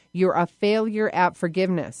mean you're a failure at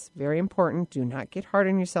forgiveness. Very important. Do not get hard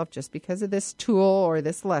on yourself just because of this tool or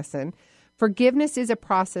this lesson. Forgiveness is a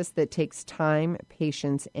process that takes time,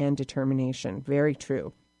 patience, and determination. Very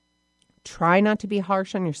true. Try not to be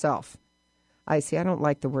harsh on yourself. I don't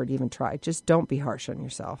like the word even try. Just don't be harsh on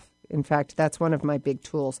yourself. In fact, that's one of my big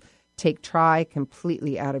tools. Take try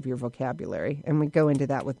completely out of your vocabulary. And we go into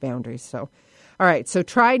that with boundaries. So, all right. So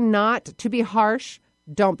try not to be harsh.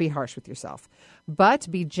 Don't be harsh with yourself. But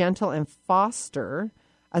be gentle and foster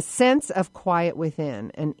a sense of quiet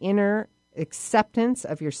within, an inner acceptance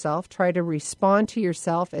of yourself. Try to respond to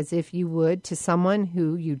yourself as if you would to someone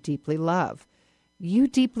who you deeply love. You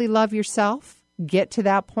deeply love yourself. Get to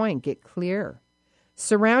that point. Get clear.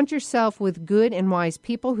 Surround yourself with good and wise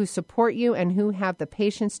people who support you and who have the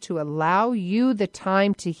patience to allow you the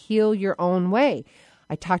time to heal your own way.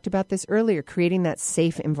 I talked about this earlier, creating that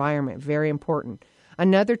safe environment. Very important.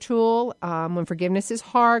 Another tool, when forgiveness is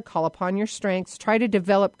hard, call upon your strengths. Try to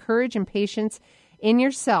develop courage and patience in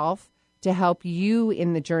yourself to help you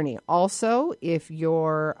in the journey. Also, if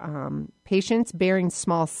your patience bearing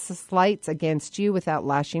small slights against you without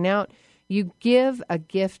lashing out, you give a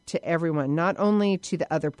gift to everyone, not only to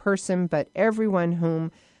the other person, but everyone whom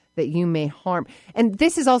that you may harm. And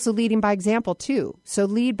this is also leading by example, too. So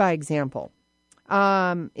lead by example.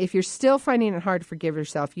 If you're still finding it hard to forgive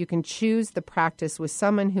yourself, you can choose the practice with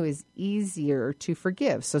someone who is easier to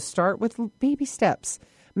forgive. So start with baby steps,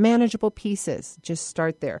 manageable pieces. Just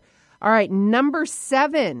start there. All right, number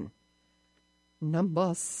 7.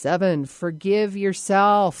 Number 7, forgive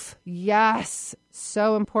yourself. Yes,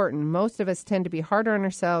 so important. Most of us tend to be harder on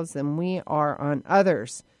ourselves than we are on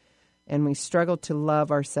others. And we struggle to love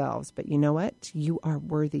ourselves. But you know what? You are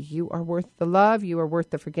worthy. You are worth the love. You are worth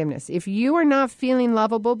the forgiveness. If you are not feeling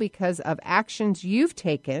lovable because of actions you've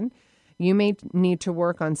taken, you may need to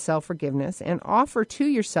work on self-forgiveness and offer to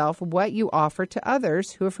yourself what you offer to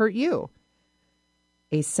others who have hurt you.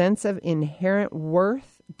 A sense of inherent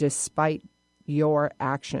worth despite your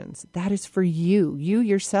actions. That is for you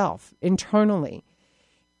yourself, internally.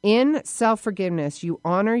 In self-forgiveness, you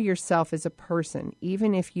honor yourself as a person,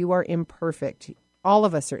 even if you are imperfect. All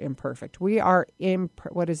of us are imperfect. We are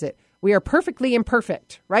We are perfectly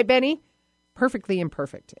imperfect. Right, Benny? Perfectly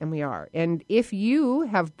imperfect, and we are. And if you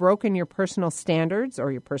have broken your personal standards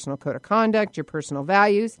or your personal code of conduct, your personal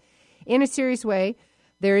values, in a serious way,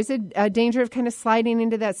 there is a danger of kind of sliding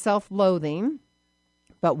into that self-loathing.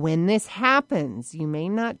 But when this happens, you may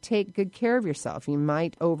not take good care of yourself. You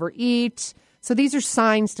might overeat. So these are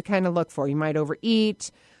signs to kind of look for. You might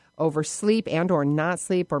overeat, oversleep, and or not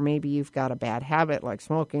sleep, or maybe you've got a bad habit like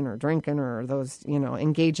smoking or drinking or those,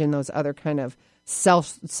 engage in those other kind of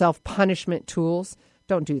self-punishment tools.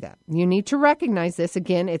 Don't do that. You need to recognize this.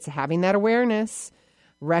 Again, it's having that awareness.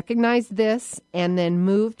 Recognize this and then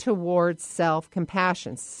move towards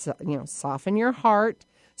self-compassion. Soften your heart.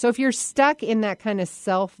 So if you're stuck in that kind of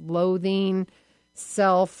self-loathing,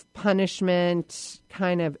 self-punishment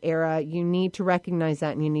kind of era, you need to recognize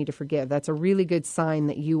that and you need to forgive. That's a really good sign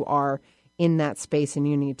that you are in that space and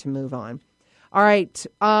you need to move on. All right.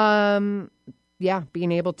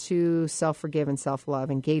 Being able to self-forgive and self-love,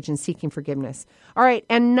 engage in seeking forgiveness. All right.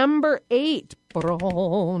 And number 8,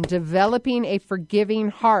 developing a forgiving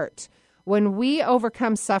heart. When we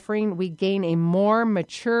overcome suffering, we gain a more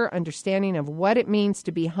mature understanding of what it means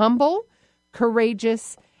to be humble,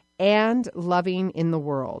 courageous, and loving in the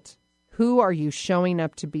world. Who are you showing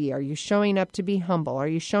up to be? Are you showing up to be humble? Are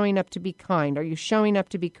you showing up to be kind? Are you showing up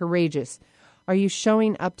to be courageous? Are you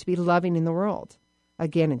showing up to be loving in the world?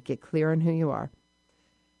 Again, and get clear on who you are.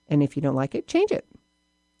 And if you don't like it, change it.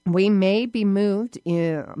 We may be moved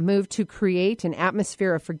to create an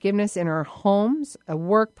atmosphere of forgiveness in our homes, a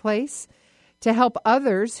workplace, to help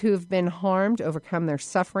others who have been harmed overcome their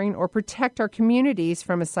suffering or protect our communities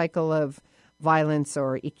from a cycle of violence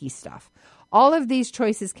or icky stuff. All of these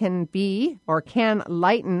choices can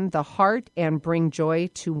lighten the heart and bring joy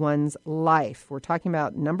to one's life. We're talking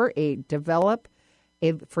about number 8, develop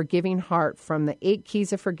a forgiving heart from the 8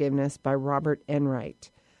 Keys of Forgiveness by Robert Enright.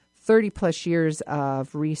 30 plus years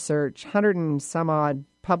of research, 100 and some odd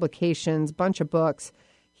publications, bunch of books.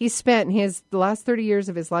 He spent the last 30 years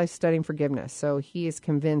of his life studying forgiveness. So he is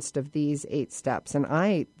convinced of these 8 steps. And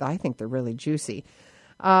I think they're really juicy.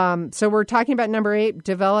 So we're talking about number 8,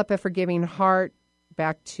 develop a forgiving heart.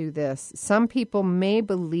 Back to this. Some people may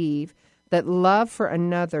believe that love for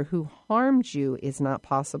another who harmed you is not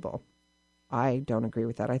possible. I don't agree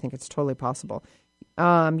with that. I think it's totally possible.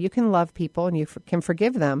 You can love people and you can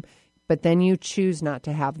forgive them, but then you choose not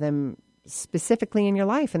to have them specifically in your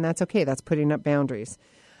life, and that's okay. That's putting up boundaries.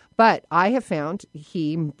 But I have found,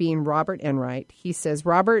 he being Robert Enright, he says,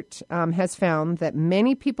 Robert has found that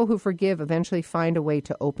many people who forgive eventually find a way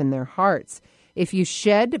to open their hearts. If you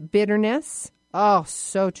shed bitterness,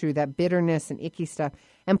 so true, that bitterness and icky stuff,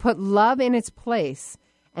 and put love in its place,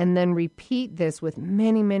 and then repeat this with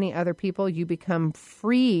many, many other people, you become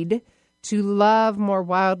freed to love more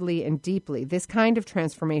wildly and deeply. This kind of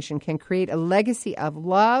transformation can create a legacy of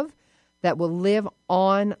love that will live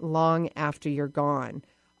on long after you're gone.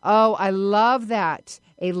 Oh, I love that.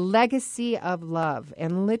 A legacy of love.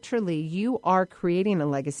 And literally, you are creating a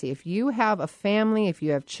legacy. If you have a family, if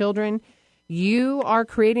you have children, you are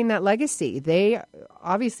creating that legacy.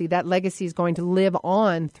 Obviously, that legacy is going to live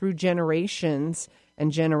on through generations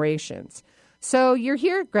and generations. So you're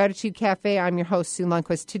here at Gratitude Cafe. I'm your host, Sue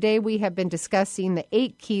Lundquist. Today we have been discussing the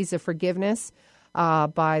 8 Keys of Forgiveness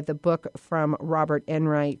by the book from Robert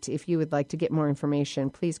Enright. If you would like to get more information,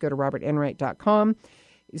 please go to robertenright.com.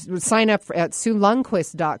 Sign up at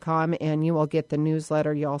SueLundquist.com and you will get the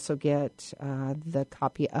newsletter. You also get the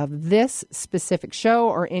copy of this specific show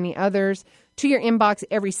or any others to your inbox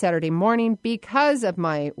every Saturday morning because of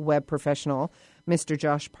my web professional, Mr.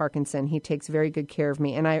 Josh Parkinson. He takes very good care of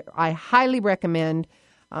me. And I highly recommend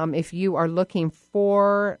If you are looking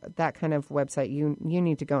for that kind of website, you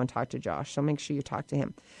need to go and talk to Josh. So make sure you talk to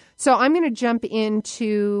him. So I'm going to jump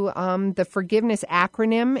into the forgiveness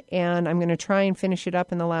acronym, and I'm going to try and finish it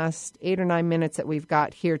up in the last 8 or 9 minutes that we've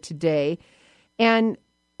got here today. And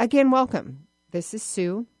again, welcome. This is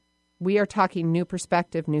Sue. We are talking new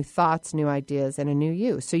perspective, new thoughts, new ideas, and a new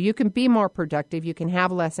you. So you can be more productive, you can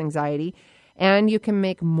have less anxiety, and you can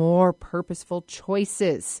make more purposeful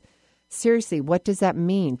choices. Seriously, what does that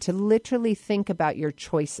mean? To literally think about your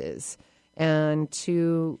choices and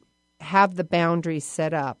to have the boundaries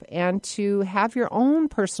set up and to have your own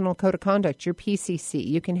personal code of conduct, your PCC.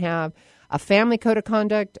 You can have a family code of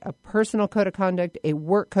conduct, a personal code of conduct, a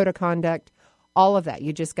work code of conduct, all of that.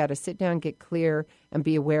 You just got to sit down, get clear, and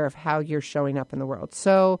be aware of how you're showing up in the world.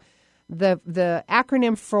 So the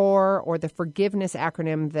acronym for, or the forgiveness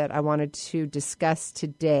acronym that I wanted to discuss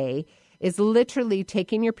today is literally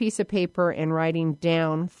taking your piece of paper and writing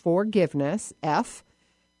down forgiveness, F-O-R-G-I,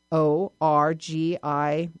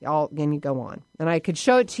 and you go on. And I could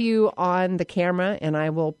show it to you on the camera, and I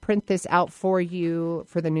will print this out for you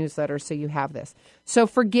for the newsletter so you have this. So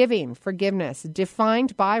forgiveness,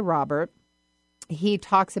 defined by Robert. He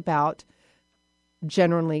talks about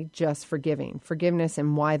generally just forgiveness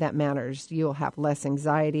and why that matters. You'll have less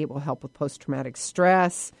anxiety. It will help with post-traumatic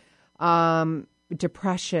stress,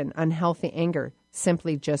 depression, unhealthy anger.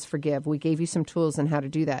 Simply just forgive. We gave you some tools on how to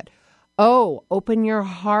do that. O, open your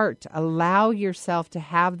heart. Allow yourself to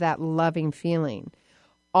have that loving feeling.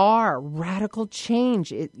 R, radical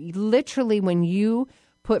change. Literally, when you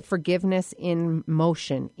put forgiveness in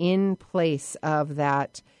motion, in place of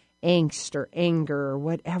that angst or anger or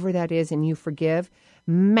whatever that is, and you forgive,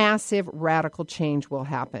 massive radical change will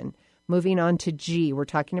happen. Moving on to G, we're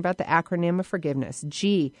talking about the acronym of forgiveness.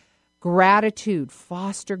 G, gratitude.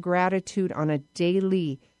 Foster gratitude on a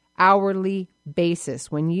daily, hourly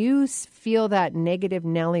basis. When you feel that negative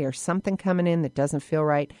Nelly or something coming in that doesn't feel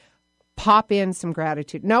right, pop in some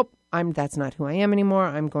gratitude. Nope, that's not who I am anymore.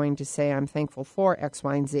 I'm going to say I'm thankful for X,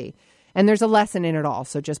 Y, and Z. And there's a lesson in it all,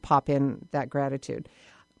 so just pop in that gratitude.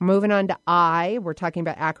 Moving on to I, we're talking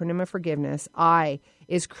about acronym of forgiveness. I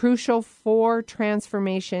is crucial for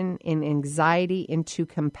transformation in anxiety into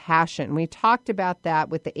compassion. We talked about that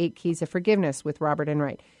with the 8 keys of forgiveness with Robert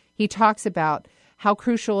Enright. He talks about how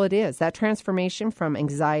crucial it is, that transformation from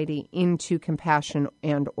anxiety into compassion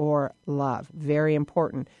and or love. Very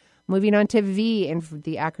important. Moving on to V in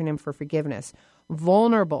the acronym for forgiveness.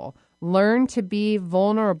 Vulnerable. Learn to be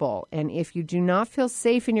vulnerable. And if you do not feel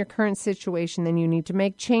safe in your current situation, then you need to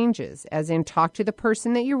make changes, as in talk to the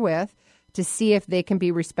person that you're with to see if they can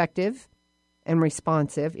be respectful and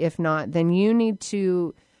responsive. If not, then you need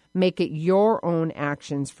to make it your own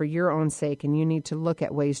actions for your own sake, and you need to look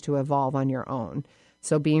at ways to evolve on your own.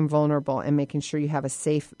 So being vulnerable and making sure you have a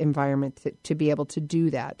safe environment to be able to do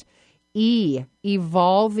that. E,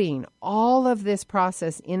 evolving. All of this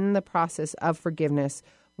process, in the process of forgiveness,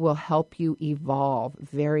 will help you evolve.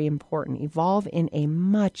 Very important. Evolve in a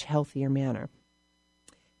much healthier manner.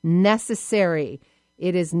 Necessary.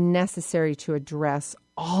 It is necessary to address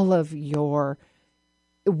all of your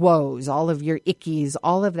woes, all of your ickies,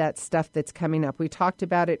 all of that stuff that's coming up. We talked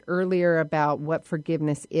about it earlier about what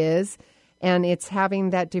forgiveness is, and it's having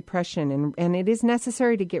that depression, and it is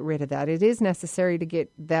necessary to get rid of that. It is necessary to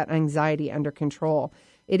get that anxiety under control.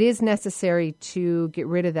 It is necessary to get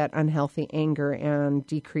rid of that unhealthy anger and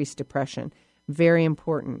decrease depression. Very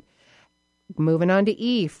important. Moving on to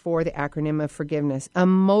E for the acronym of forgiveness.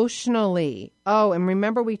 Emotionally. Oh, and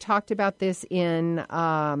remember we talked about this in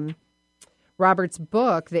Robert's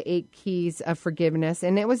book, The 8 Keys of Forgiveness,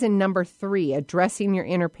 and it was in number 3, addressing your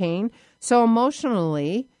inner pain. So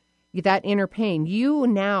emotionally, that inner pain, you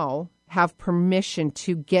now have permission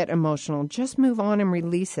to get emotional. Just move on and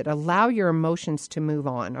release it. Allow your emotions to move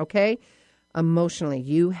on, okay? Emotionally,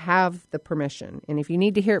 you have the permission. And if you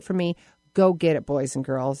need to hear it from me, go get it, boys and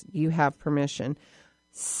girls. You have permission.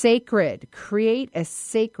 Sacred. Create a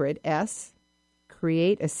sacred,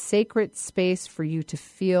 create a sacred space for you to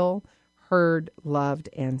feel heard, loved,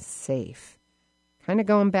 and safe. Kind of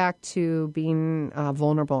going back to being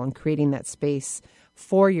vulnerable and creating that space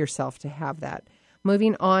for yourself to have that.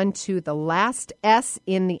 Moving on to the last S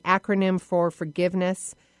in the acronym for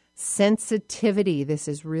forgiveness, sensitivity. This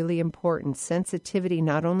is really important. Sensitivity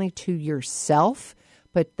not only to yourself,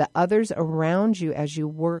 but the others around you as you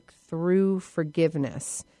work through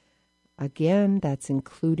forgiveness. Again, that's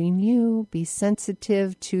including you. Be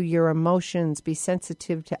sensitive to your emotions. Be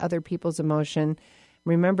sensitive to other people's emotion.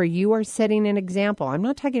 Remember, you are setting an example. I'm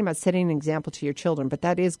not talking about setting an example to your children, but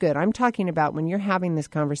that is good. I'm talking about when you're having this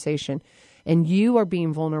conversation and you are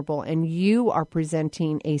being vulnerable and you are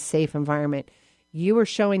presenting a safe environment, you are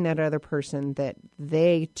showing that other person that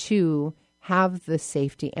they too have the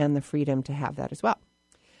safety and the freedom to have that as well.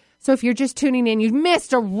 So if you're just tuning in, you've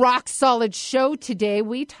missed a rock solid show today.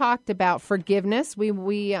 We talked about forgiveness.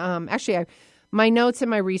 My notes and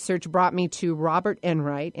my research brought me to Robert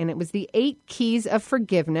Enright, and it was the 8 keys of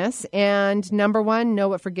forgiveness. And number 1, know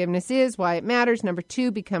what forgiveness is, why it matters. Number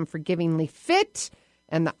 2, become forgivingly fit.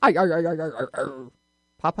 And the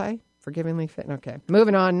Popeye, forgivingly fit. Okay,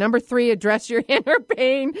 moving on. Number 3, address your inner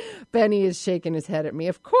pain. Benny is shaking his head at me,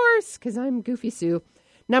 of course, because I'm Goofy Sue.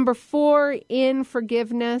 Number 4, in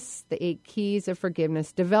forgiveness, the 8 keys of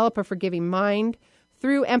forgiveness. Develop a forgiving mind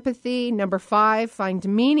through empathy. Number 5, find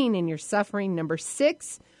meaning in your suffering. Number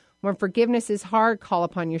 6, when forgiveness is hard, call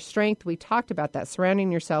upon your strength. We talked about that,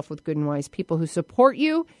 surrounding yourself with good and wise people who support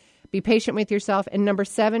you. Be patient with yourself. And number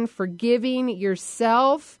 7, forgiving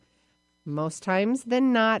yourself. Most times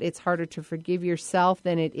than not, it's harder to forgive yourself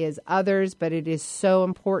than it is others, but it is so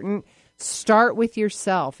important. Start with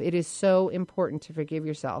yourself. It is so important to forgive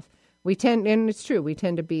yourself. And it's true, we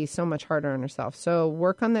tend to be so much harder on ourselves. So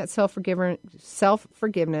work on that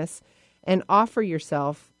self-forgiveness and offer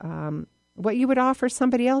yourself what you would offer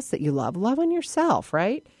somebody else that you love. Love on yourself,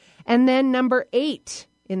 right? And then number 8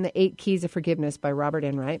 in the 8 Keys of Forgiveness by Robert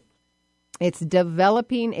Enright, it's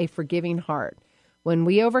developing a forgiving heart. When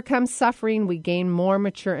we overcome suffering, we gain more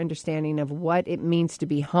mature understanding of what it means to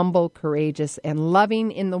be humble, courageous, and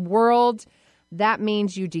loving in the world. That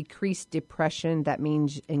means you decrease depression. That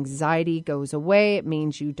means anxiety goes away. It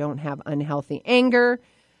means you don't have unhealthy anger.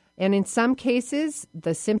 And in some cases,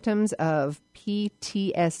 the symptoms of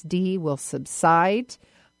PTSD will subside.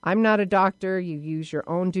 I'm not a doctor. You use your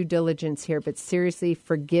own due diligence here. But seriously,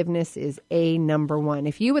 forgiveness is number 1.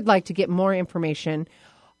 If you would like to get more information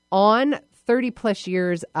on 30-plus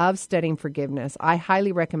years of studying forgiveness, I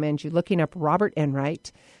highly recommend you looking up Robert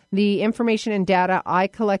Enright. The information and data I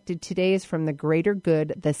collected today is from The Greater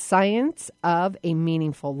Good, The Science of a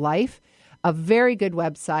Meaningful Life, a very good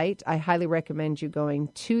website. I highly recommend you going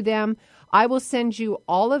to them. I will send you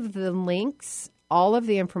all of the links. All of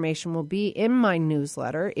the information will be in my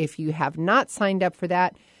newsletter. If you have not signed up for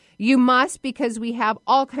that, you must, because we have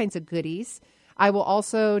all kinds of goodies. I will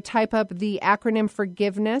also type up the acronym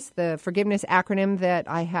forgiveness, the forgiveness acronym that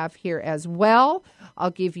I have here as well. I'll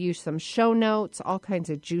give you some show notes, all kinds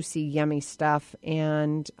of juicy, yummy stuff.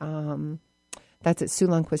 And that's at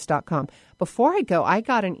SueLundquist.com. Before I go, I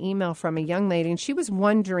got an email from a young lady, and she was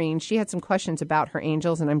wondering, she had some questions about her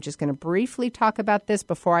angels, and I'm just going to briefly talk about this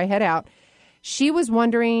before I head out. She was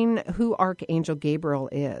wondering who Archangel Gabriel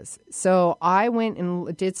is. So I went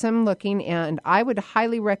and did some looking, and I would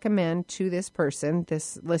highly recommend to this person,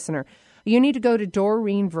 this listener, you need to go to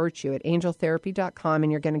Doreen Virtue at angeltherapy.com,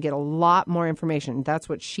 and you're going to get a lot more information. That's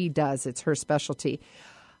what she does. It's her specialty.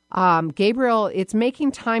 Gabriel, it's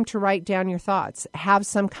making time to write down your thoughts. Have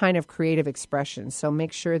some kind of creative expression. So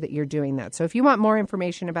make sure that you're doing that. So if you want more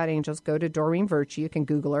information about angels, go to Doreen Virtue. You can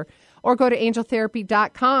Google her, or go to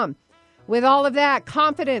angeltherapy.com. With all of that,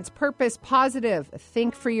 confidence, purpose, positive,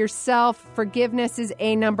 think for yourself. Forgiveness is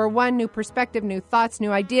number 1. New perspective, new thoughts,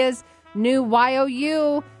 new ideas, new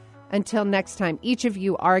YOU. Until next time, each of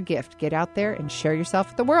you are a gift. Get out there and share yourself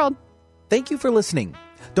with the world. Thank you for listening.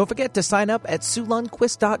 Don't forget to sign up at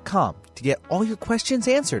SueLundquist.com to get all your questions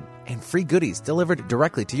answered and free goodies delivered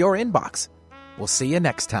directly to your inbox. We'll see you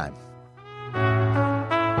next time.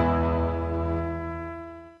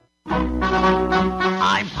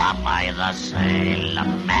 I'm Popeye the Sailor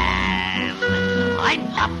Man. I'm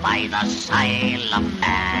Popeye the Sailor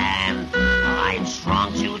Man. I'm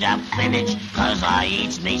strong to the finish, 'cause I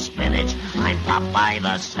eats me spinach. I'm Popeye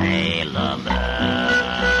the Sailor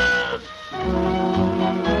Man.